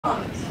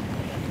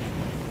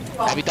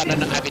Have you done a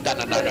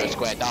no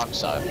square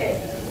dance though?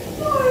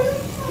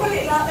 Put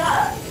it like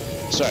that.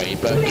 Sorry,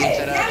 but you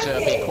tell her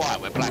to be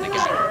quiet when playing the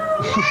game.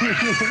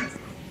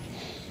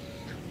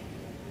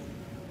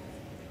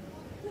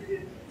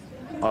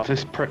 Oh, if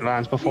this prick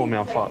lands before me,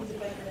 I'm fucked.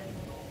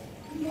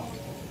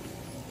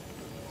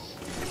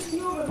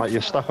 Mate,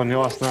 you're stuck on the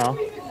ice now.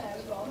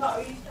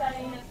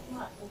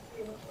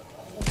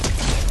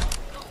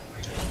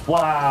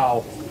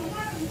 Wow!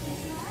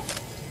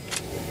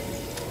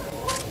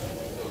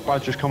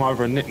 Brad just come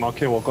over and nicked my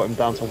kill. I got him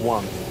down to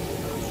 1.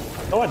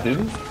 No, I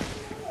didn't.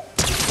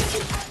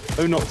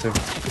 Who knocked him?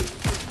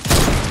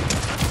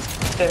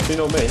 Definitely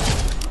not me.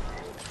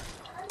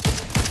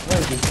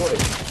 Where's his body?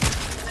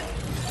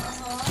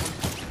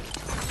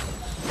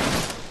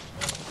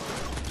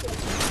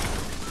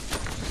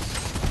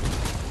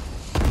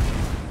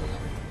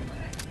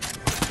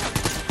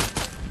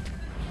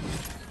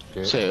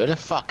 So who the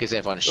fuck is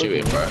everyone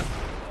shooting, bro?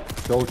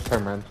 George,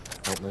 turn around.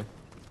 Help me.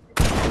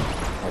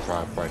 I'll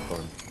try and break for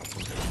him.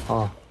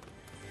 Oh.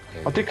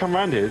 I did come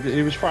round here.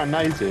 He was throwing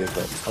nades here,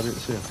 but I didn't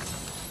see him.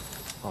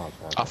 Oh,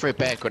 I threw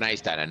bare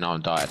grenades down and no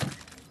one died.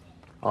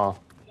 Oh,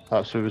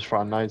 that's who was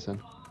throwing nades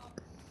then.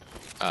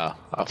 Oh,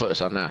 I thought it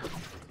was on there.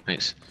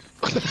 Thanks.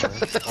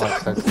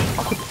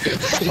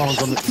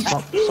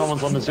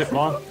 Someone's on the zip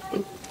line.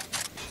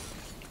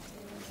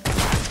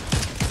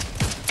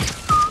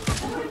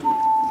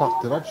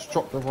 Fuck, did I just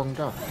drop the wrong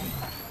gun?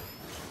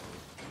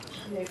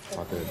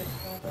 I did.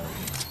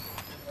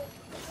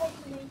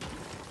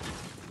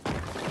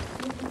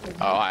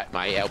 Alright,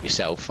 mate, help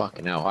yourself.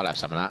 Fucking hell, I'll have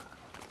some of that.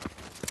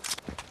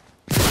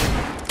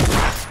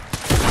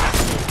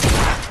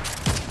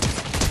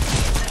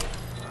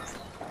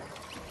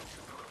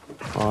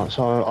 Alright,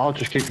 so I'll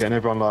just keep getting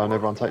everyone low and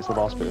everyone takes the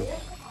last bit.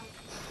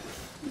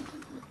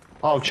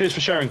 Oh, cheers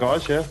for sharing,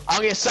 guys, yeah?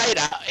 I'm gonna say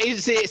that.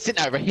 He's sitting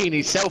over healing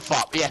himself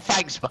up. Yeah,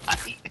 thanks,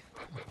 mate.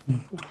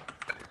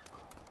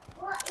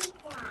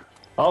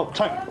 Oh,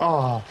 take.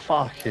 Oh,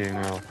 fucking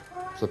hell.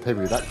 So,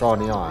 Pibby, that guy on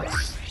the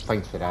ice.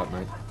 Thanks for that,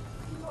 mate.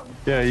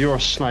 Yeah, you're a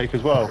snake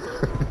as well.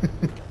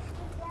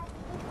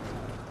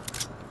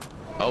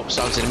 Oh,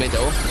 someone's in the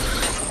middle.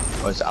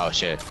 Where's, oh,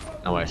 shit.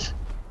 No worries.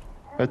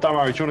 Don't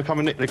worry, do you want to come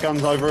and nick the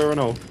guns over here and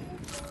all?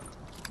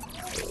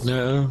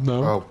 No,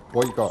 no. Oh,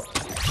 what you got?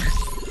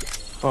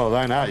 Oh,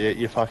 they ain't out yet,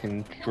 you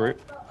fucking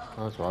drip.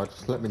 That's right,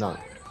 just let me know.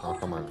 I'll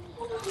come over.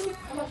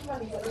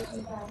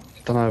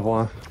 Don't know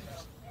why.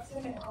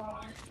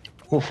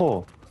 What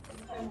for?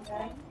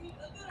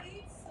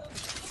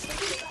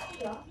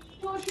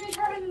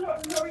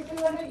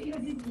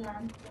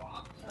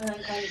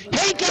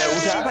 Hey,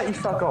 Bells, how about you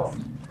fuck off?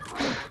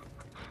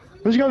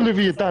 Where's you go live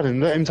with your dad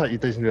and let him take you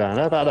to Disneyland?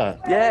 How about that?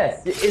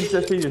 Yeah, you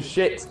instant piece of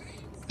shit.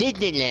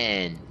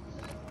 Disneyland.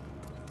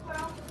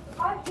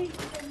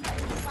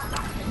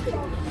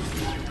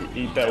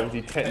 He Bells,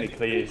 he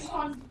technically is.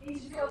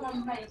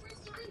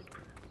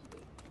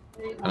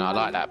 And I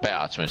like that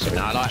better, to be honest.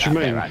 I like What do you that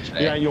mean? better, actually.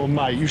 He ain't your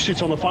mate. You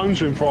sit on the phone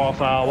to him for half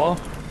an hour.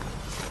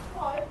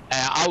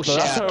 I'll No, share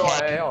that's a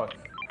alright, keg. AI.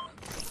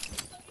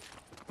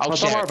 I'll Don't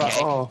share worry a about.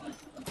 keg. Oh,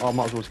 I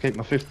might as well keep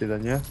my 50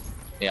 then, yeah?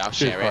 Yeah, I'll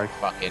Cheers, share it. Craig.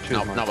 Fucking. Cheers,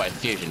 No, mate. way,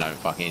 Fusion don't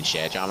fucking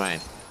share, do you know what I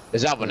mean?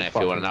 There's other one there if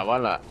you want another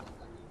one, look.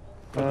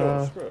 Screw it,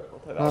 I'll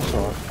take that. That's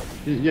alright.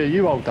 Yeah,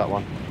 you hold that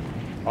one.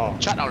 Oh.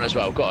 Chuck that one as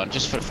well, go on,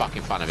 just for the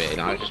fucking fun of it, you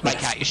know? Just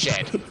make out your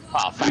shed.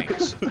 Oh,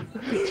 thanks.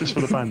 Just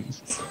for the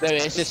fans. There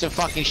it is, there's a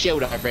fucking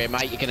shield over here,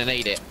 mate, you're gonna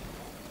need it.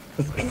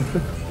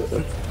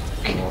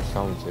 Oh,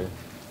 someone's here.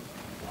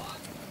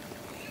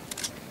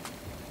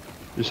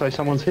 You say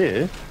someone's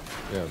here?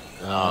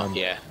 Yeah.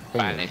 Yeah,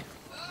 apparently.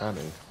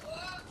 Fanny.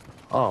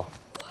 Oh.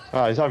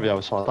 Oh, he's over the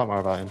other side, don't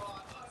worry about him.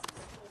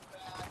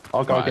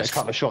 I'll go Right. get a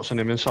couple of shots on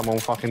him and someone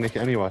will fucking nick it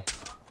anyway.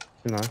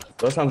 You know.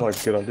 That sounds like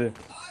a good idea.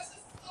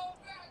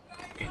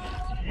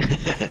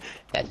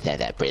 That's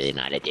a brilliant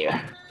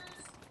idea.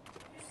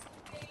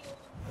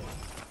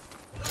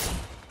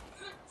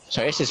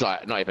 So this is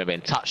like not even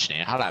been touched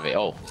here, I'll have it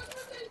all.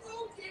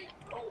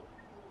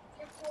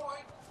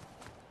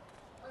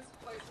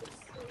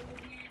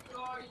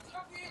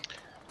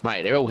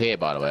 Mate, they're all here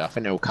by the way, I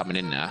think they're all coming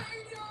in now.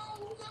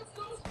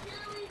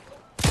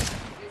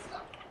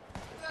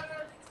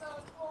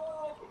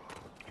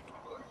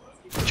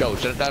 George,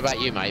 I don't know about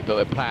you mate, but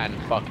we're playing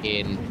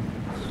fucking...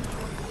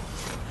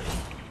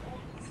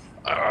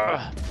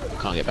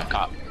 can't get back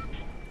up.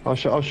 I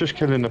was just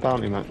killing the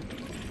bounty, mate.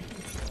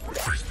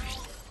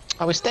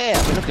 Oh, it's there,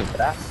 I've been looking for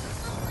that.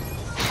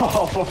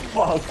 Oh, for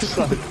fuck's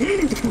sake.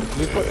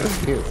 We've got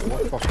this kill.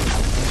 What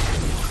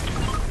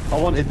fucking... I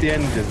wanted the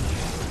engine.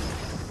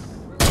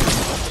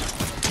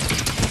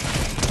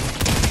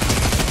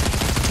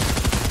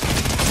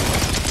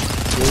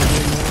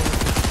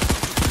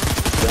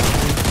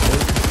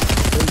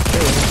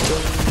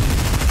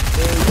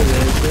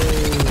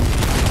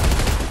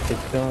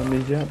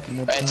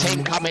 A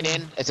team coming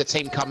in. There's a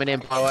team coming in,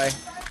 by the way.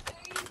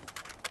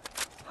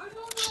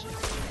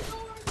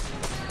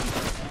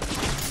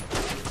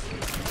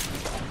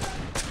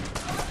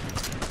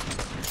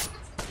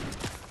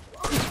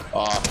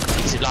 Oh,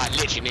 he's low. Like,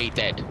 literally nearly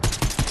dead.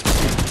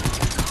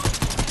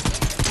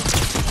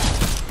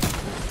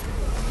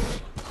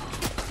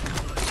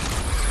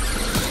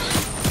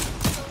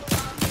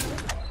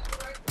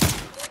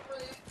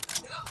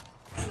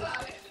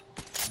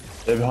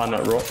 They're behind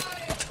that rock.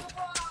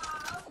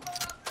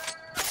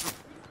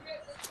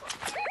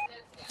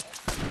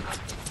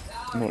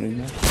 Not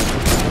anymore.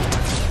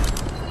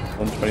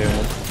 120 on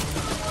one.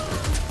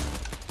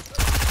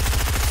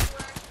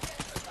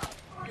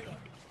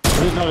 I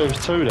didn't know there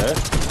was two there.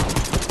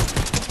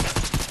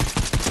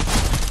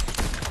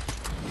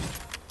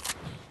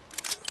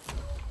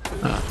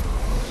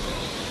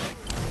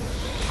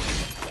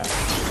 That's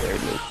very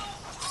good.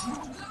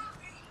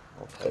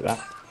 I'll take that.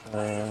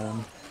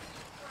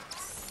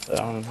 Put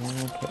that on as well,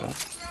 I'll put that.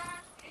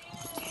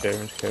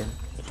 Sharing.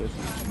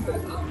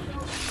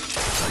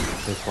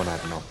 This one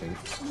had nothing.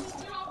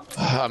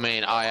 I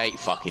mean, I ate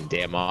fucking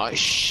DMR.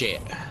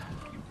 Shit.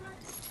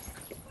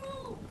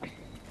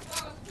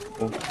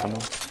 Oh, come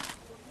on.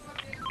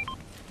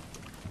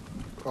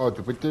 Oh,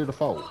 did we do the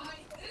fault?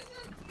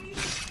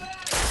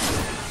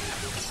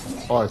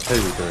 Oh, it's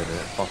Pee-wee doing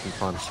it. Fucking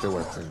trying to steal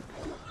everything.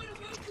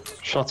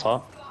 Shut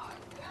up.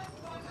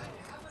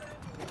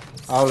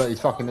 Oh, look, he's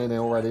fucking in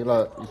here already.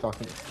 Look, he's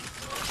fucking...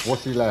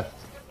 What's he left?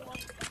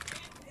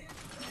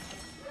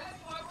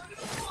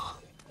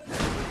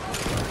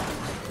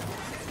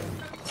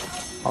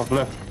 I've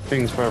left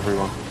things for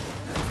everyone.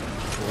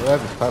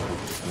 Whatever's purple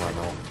just ran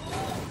off.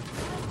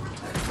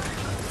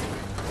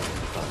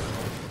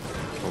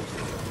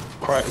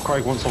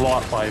 Craig wants a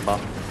lightsaber.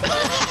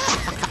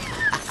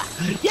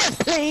 Yes,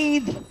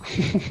 please!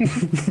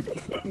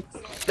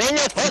 Then you're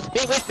supposed to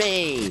be with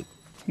me!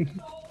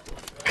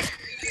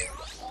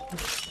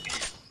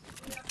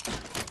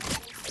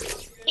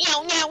 Meow,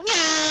 meow,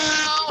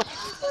 meow!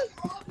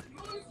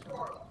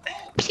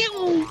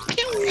 Pew,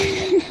 pew!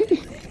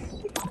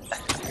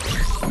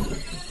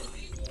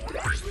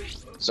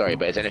 Sorry,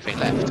 but is anything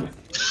left?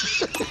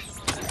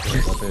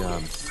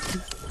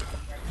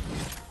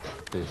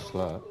 Be a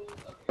slurp.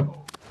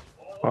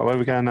 Right, where are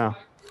we going now?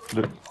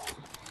 Look.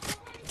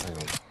 Hang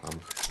on, I'm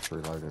just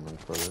reloading all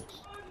bullets.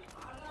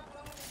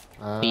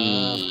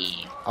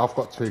 Eee. I've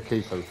got 2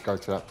 keys, so go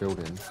to that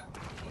building.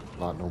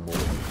 Like normal.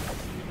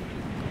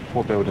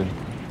 What building?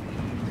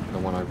 The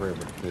one over here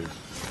with the keys.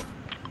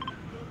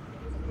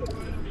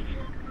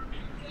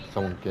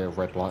 Someone get a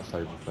red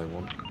lightsaber if they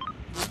want.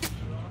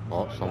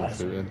 Oh, someone's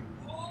shooting.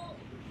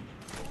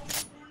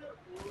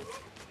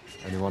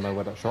 Anyone know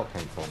where that shot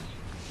came from?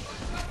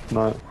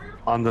 No,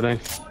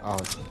 underneath. Oh,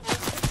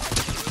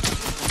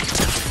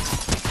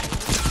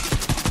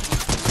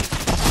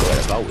 Where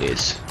the vault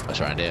is? That's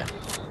around here.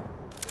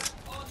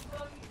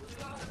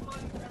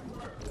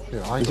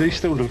 shit, Is he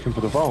still looking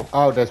for the vault?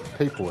 oh, there's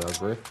people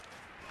over here.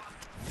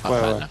 I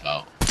Where? found the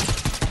vault.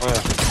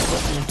 Where?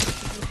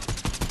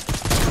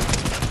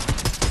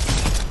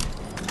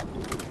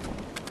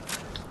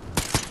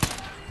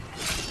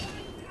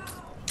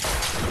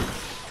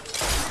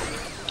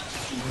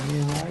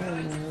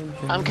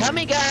 I'm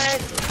coming, guys!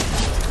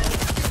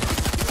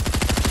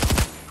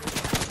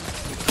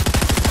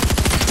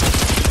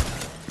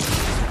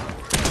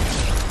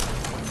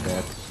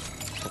 Dead.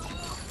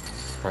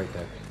 Straight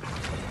dead.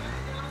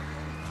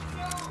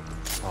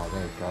 Oh,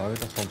 there you go.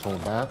 That's what I'm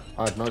talking about. I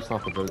had no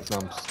sniper bullets, now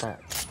I'm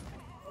stacked.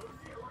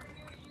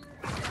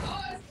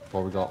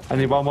 What we got?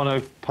 Anyone want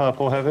a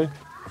purple heavy?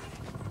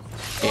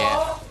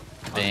 Yeah.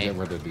 I'm Me. getting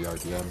rid of the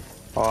ODM.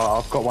 Oh,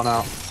 I've got one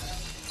out.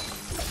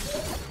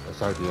 It's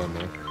ODM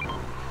there.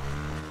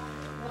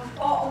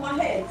 On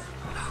my head.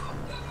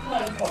 No,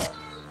 what?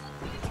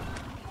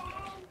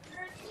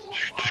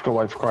 Just gotta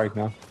wait for Craig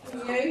now.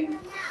 You?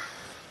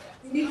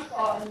 You need to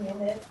fart on your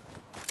head.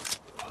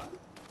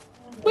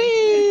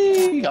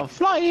 Whee! I'm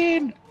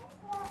flying!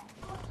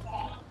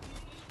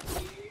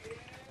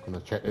 Gonna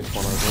check this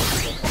one over.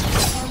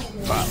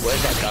 Right,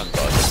 where's that gun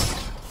gone?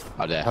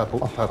 Oh, there.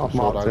 Purple I've sword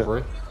marked it. over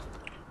it.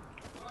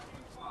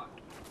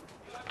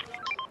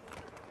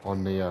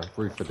 On the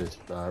roof of this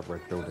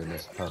red building,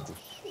 there's purple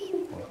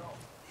sword.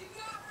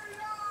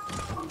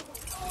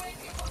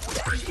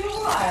 You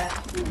alright?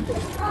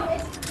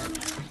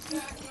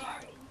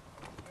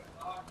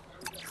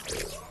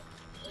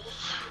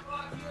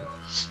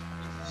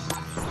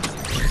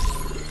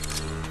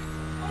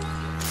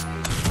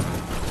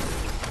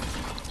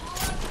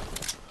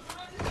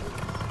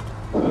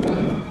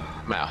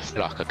 Man, I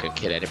feel like I could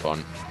kill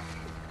anyone.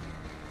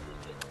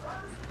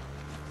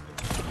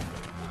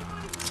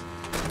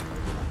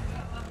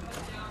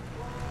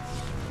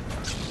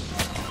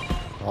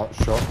 Oh,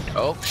 shots.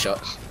 Oh,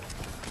 shots.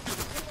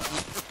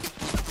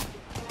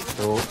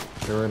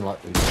 They're in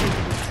like these trees.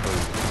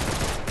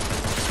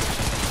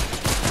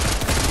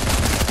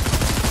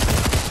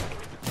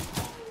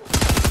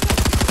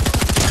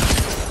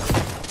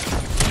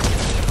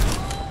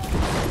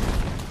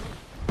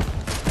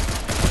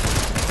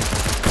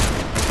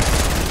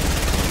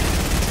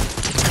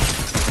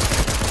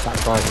 That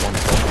guy's one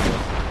shot.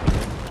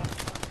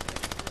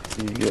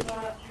 You get.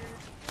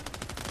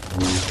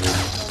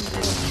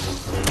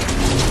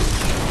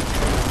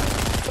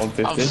 I'm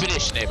 150.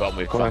 finishing everyone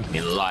with Go on.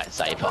 fucking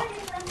lightsaber.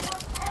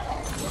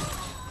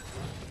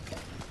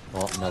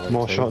 Oh, another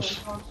More team.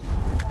 shots.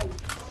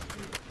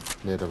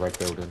 Near the red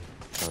building,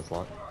 sounds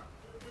like.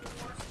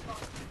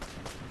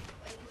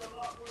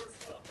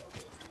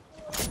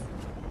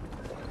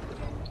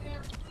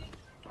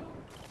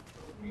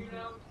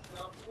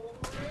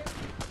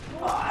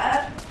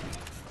 What?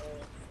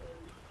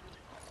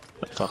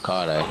 The fuck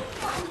are they?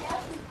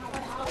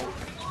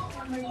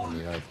 On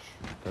the edge.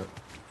 They're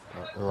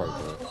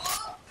over there.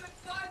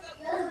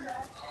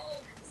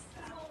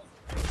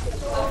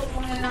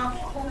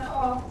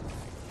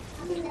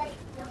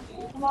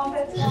 Come on,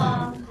 bit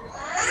one.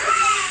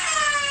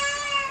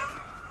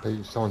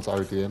 Someone's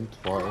ODM'd,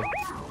 right?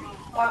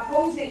 Right,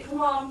 pause it,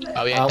 come on.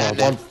 Oh yeah, down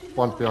there.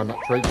 One's behind that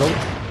tree. Go.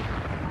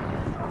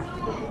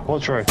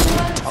 What tree?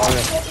 Oh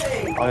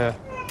yeah. Oh yeah.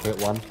 Hit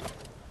one.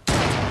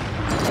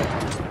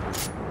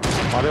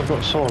 Oh, they've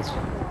got swords.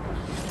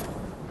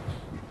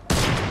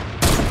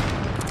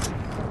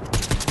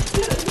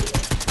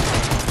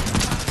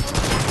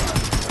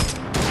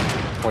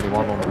 On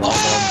the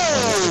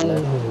last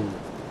one.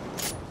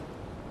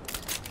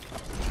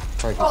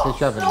 Craig, you said you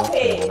haven't knocked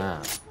anyone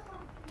out.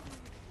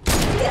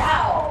 Get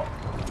out.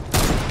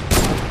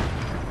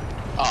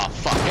 Oh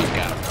fucking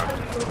god.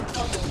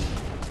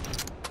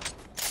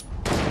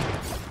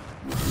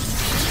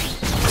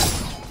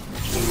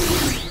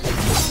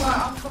 Right,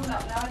 I'm coming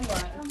up now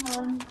anyway. Come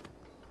on.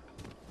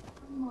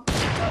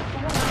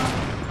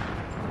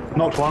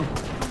 Knocked one.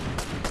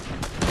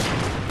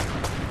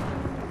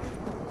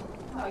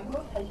 No,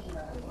 you're taking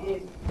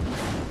it.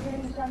 You're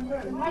in the same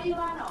room. How are you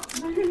going up?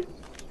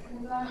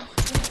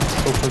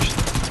 Still pushed.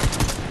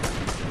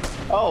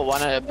 Oh,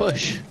 one at a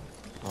bush.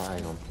 Oh,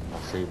 hang on. I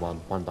see one.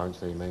 One don't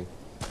see me.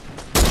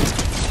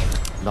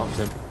 Knocked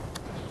him.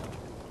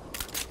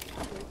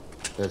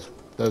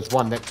 There's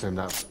one next to him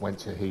that went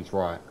to his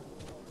right.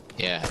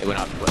 Yeah, it went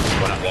up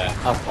there.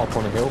 Up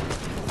on a hill.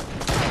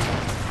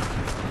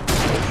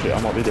 Oh shit, I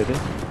might be dead.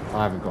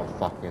 I haven't got a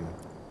fucking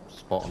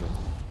spot on him.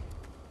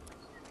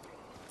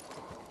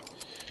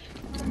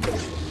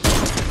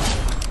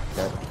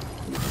 Okay.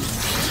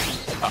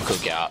 I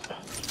could get up.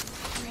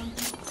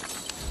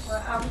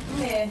 Right, Abby, come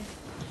here.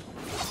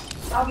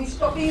 Abby,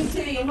 stop being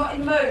silly. I'm not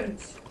in the mood.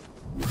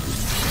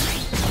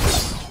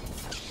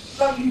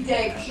 Don't you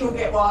dare, 'cause you'll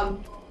get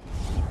one.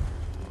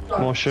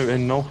 Don't. More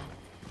shooting north.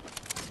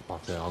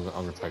 Fuck it, I'm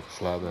gonna take a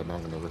slab and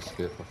I'm gonna risk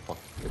it for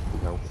fucking 50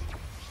 health.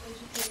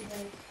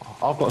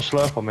 I've got a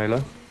slurp on me,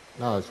 Lou.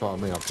 No, that's what I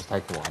mean. I've just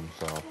taken one,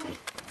 so I've just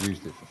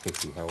used it for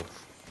 50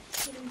 health.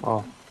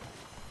 Oh.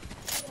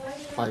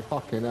 Like,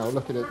 fucking hell,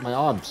 look at it. My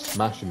arm's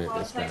smashing it Right,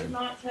 this take the game.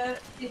 night shirt,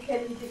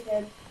 dickhead and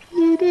dickhead.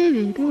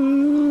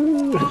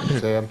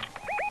 See him?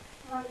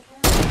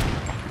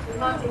 Good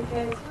night,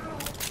 dickhead.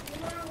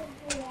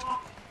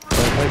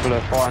 There are people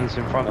are fighting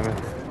in front of me.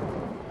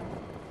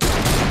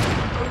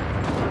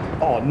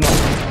 Oh no!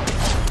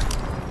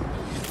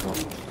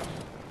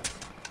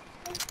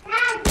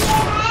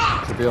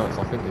 To be honest,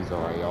 I think these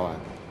are AI.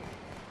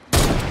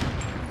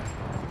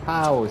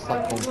 How is that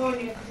I'm gone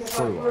joining you because you've got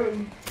through? room.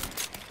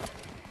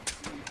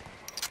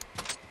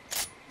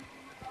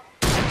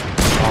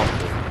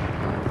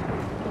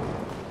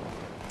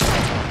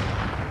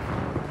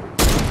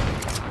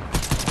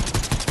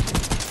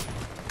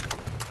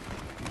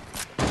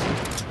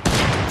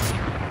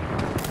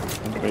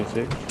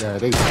 Yeah,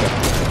 these are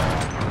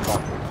definitely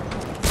fuck.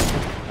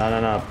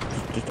 No.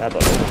 Just add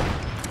that.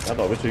 Add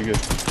that, we're too good.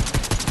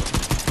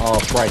 Oh,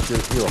 Craig, you're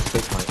a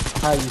stick, mate.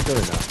 How are you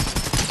doing that?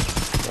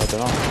 I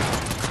don't know.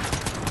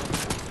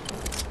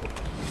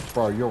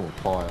 Bro, you're on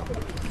fire.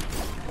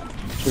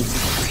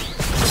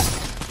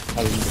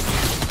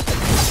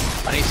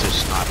 I need some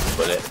sniper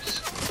bullets.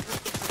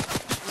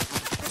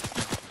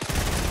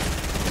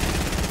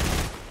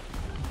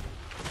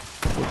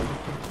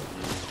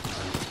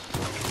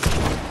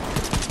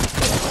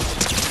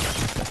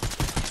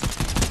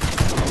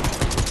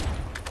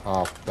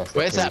 Oh, that's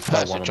Where's that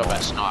one person of drop mine.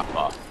 that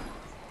sniper?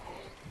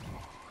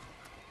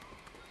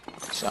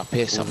 It's up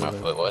here somewhere, I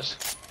thought it was.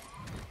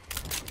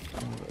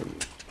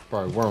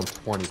 Bro, we're on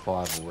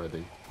 25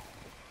 already.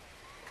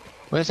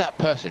 Where's that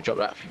person drop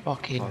that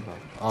fucking... Okay.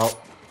 Oh,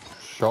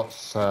 shots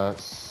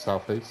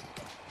southeast.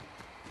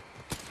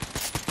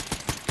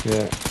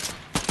 Yeah.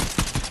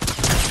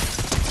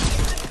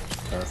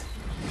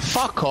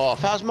 Fuck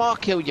off, how's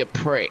Mark kill, you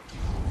prick?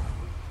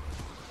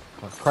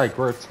 Craig,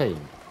 we're a team.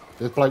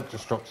 This bloke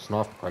just dropped a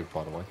sniper, Craig,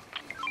 by the way.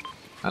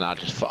 And I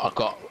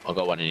got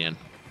one in the end.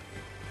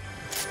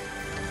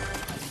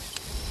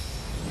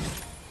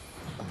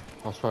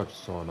 I swear I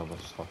just saw another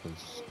fucking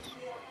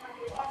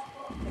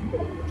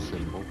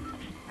symbol.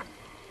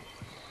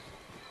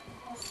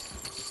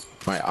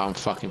 Right, I'm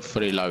fucking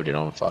fully loaded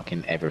on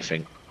fucking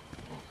everything.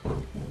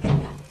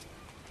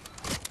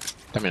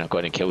 Don't mean I've got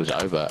any kills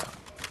though, but...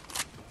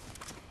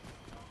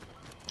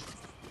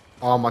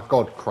 Oh my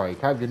god, Craig,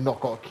 how have you not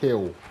got a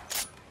kill?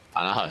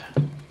 I know.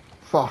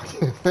 Fuck,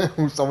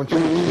 someone took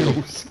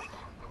kills.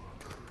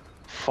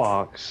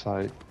 Fuck's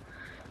sake.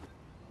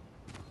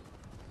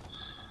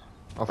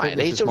 I think Mate,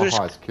 this these is are my just-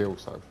 highest kill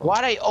so far. Why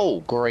are they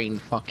all green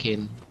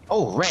fucking...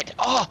 Oh, red.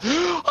 Oh!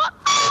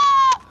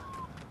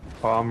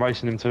 Alright, I'm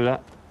racing him to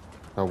that.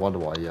 No wonder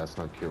why he has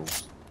no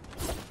kills.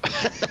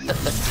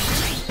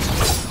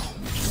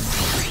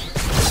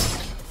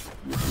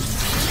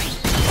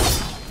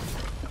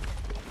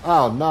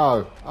 Oh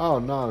no! Oh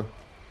no!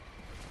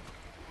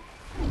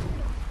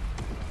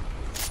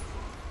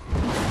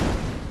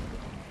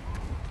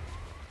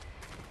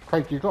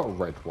 Craig, you got a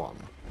red one.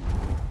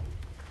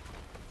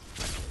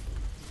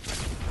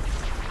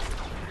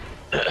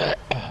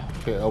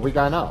 Shit, are we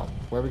going up?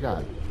 Where are we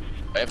going?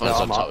 Everyone's No,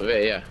 on I'm top up. of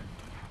it, yeah.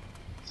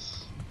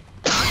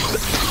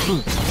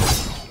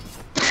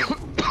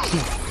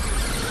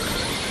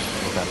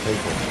 Is that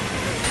people?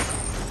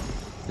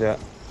 Yeah.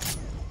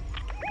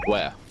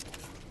 Where?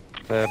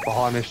 They're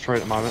behind this tree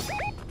at the moment.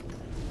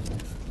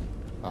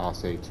 Oh, I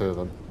see 2 of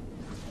them.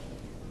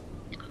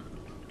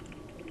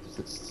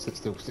 Sit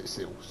still, sit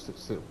still, sit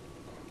still.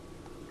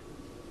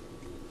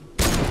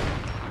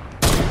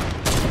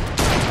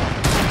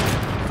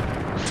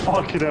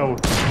 Fucking hell.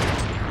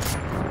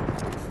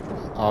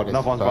 Oh, this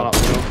Another one's is, run up the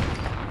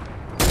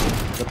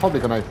hill. they're probably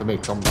going to aim for me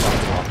because I'm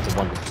fucking after the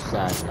one that's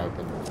standing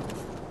open.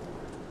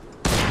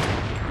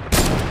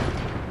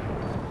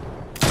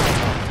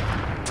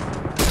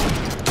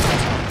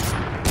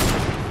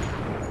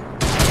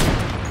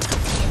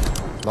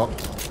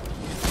 Knocked.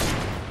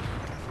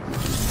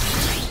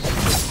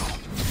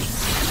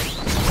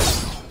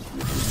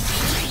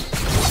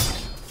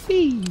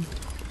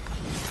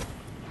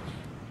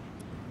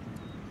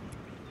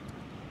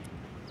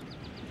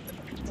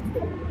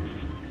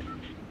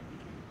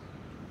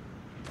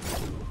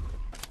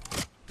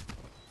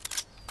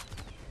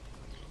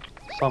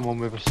 Someone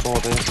with a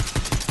sword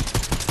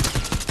here.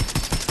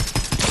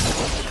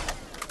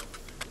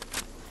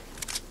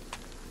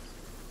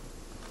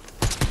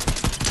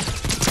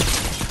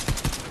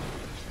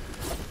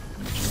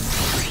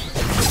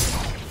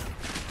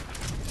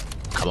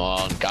 Come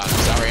on,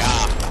 guns, hurry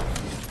up!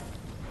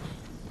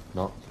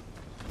 Knocked.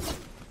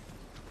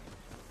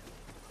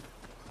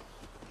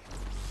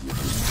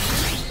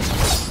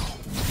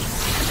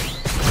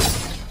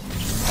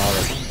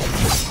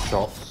 Oh,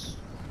 shots.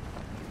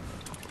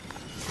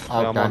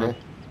 Oh, Yeah, I'm down on here.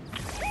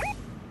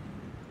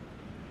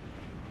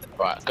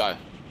 Right, go.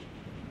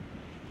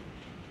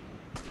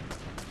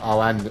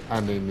 Oh,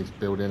 and in this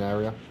building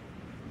area.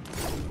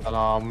 And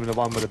I'm in the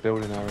one with the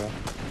building area.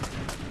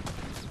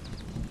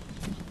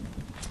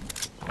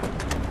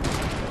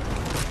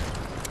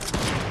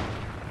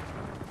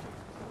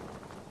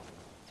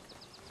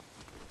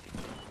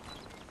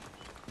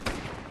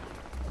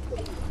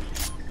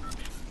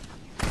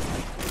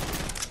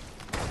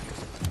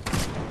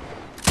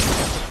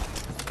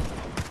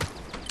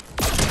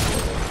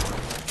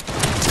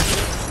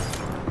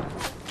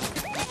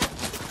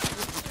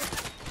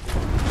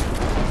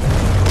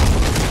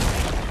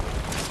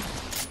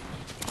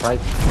 Craig.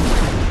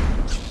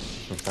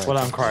 Well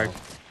done, Craig.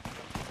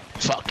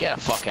 Fuck, get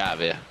the fuck out of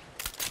here.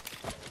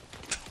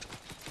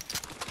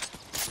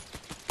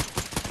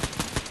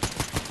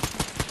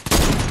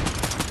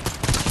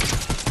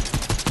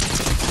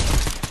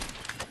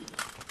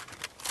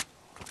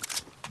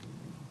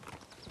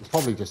 It's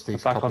probably just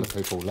these Back couple on. of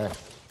people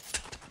left.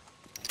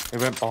 He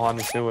went behind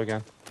this hill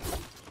again.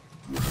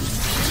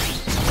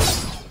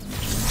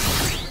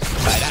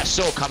 Hey, that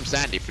sword comes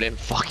handy for them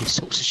fucking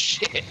sorts of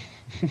shit.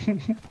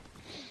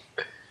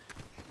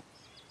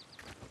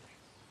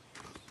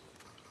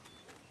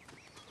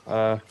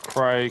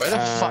 Craig. Where the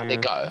fuck they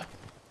and- go?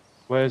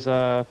 Where's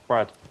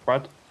Brad?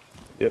 Brad?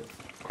 Yep.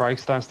 Craig,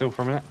 stand still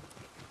for a minute.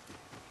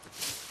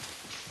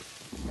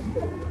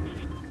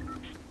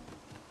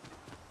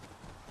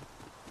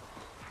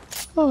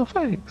 Oh,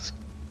 thanks.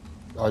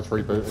 I was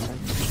rebooting.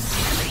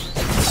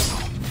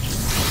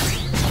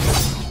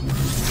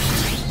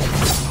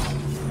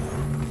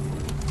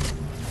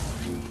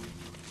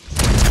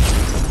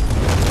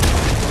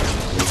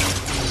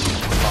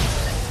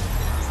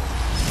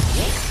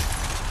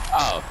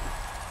 Oh,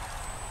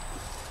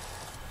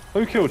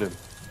 Who killed him?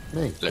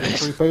 Me.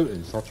 Lewis.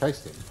 Rebooting, so I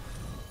chased him.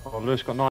 Oh, Lewis got 9.